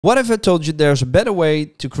What if I told you there's a better way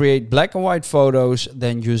to create black and white photos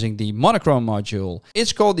than using the monochrome module?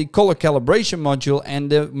 It's called the color calibration module,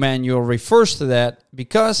 and the manual refers to that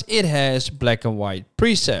because it has black and white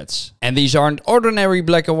presets. And these aren't ordinary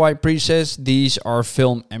black and white presets, these are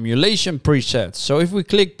film emulation presets. So if we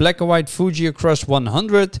click black and white Fuji across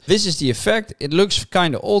 100, this is the effect. It looks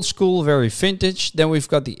kind of old school, very vintage. Then we've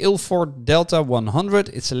got the Ilford Delta 100,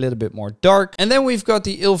 it's a little bit more dark. And then we've got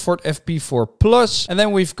the Ilford FP4 Plus, and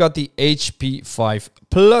then we've got the HP5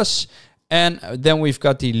 Plus. And then we've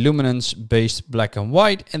got the luminance based black and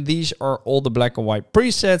white, and these are all the black and white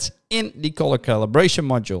presets in the color calibration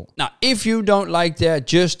module. Now, if you don't like that,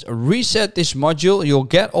 just reset this module. You'll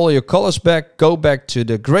get all your colors back, go back to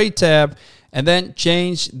the gray tab, and then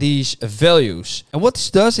change these values. And what this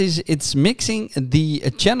does is it's mixing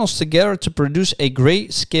the channels together to produce a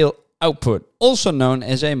grayscale output, also known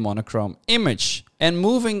as a monochrome image. And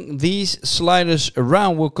moving these sliders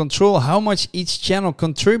around will control how much each channel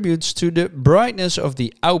contributes to the brightness of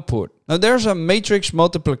the output. Now there's a matrix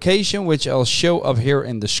multiplication which I'll show up here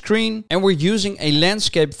in the screen, and we're using a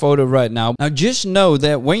landscape photo right now. Now just know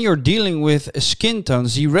that when you're dealing with skin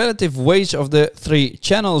tones, the relative weights of the three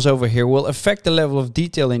channels over here will affect the level of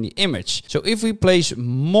detail in the image. So if we place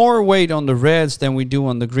more weight on the reds than we do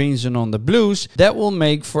on the greens and on the blues, that will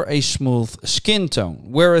make for a smooth skin tone.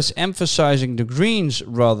 Whereas emphasizing the greens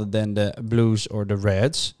rather than the blues or the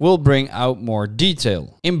reds will bring out more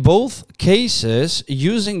detail. In both cases,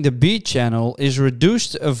 using the B channel is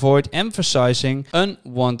reduced to avoid emphasizing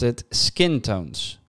unwanted skin tones.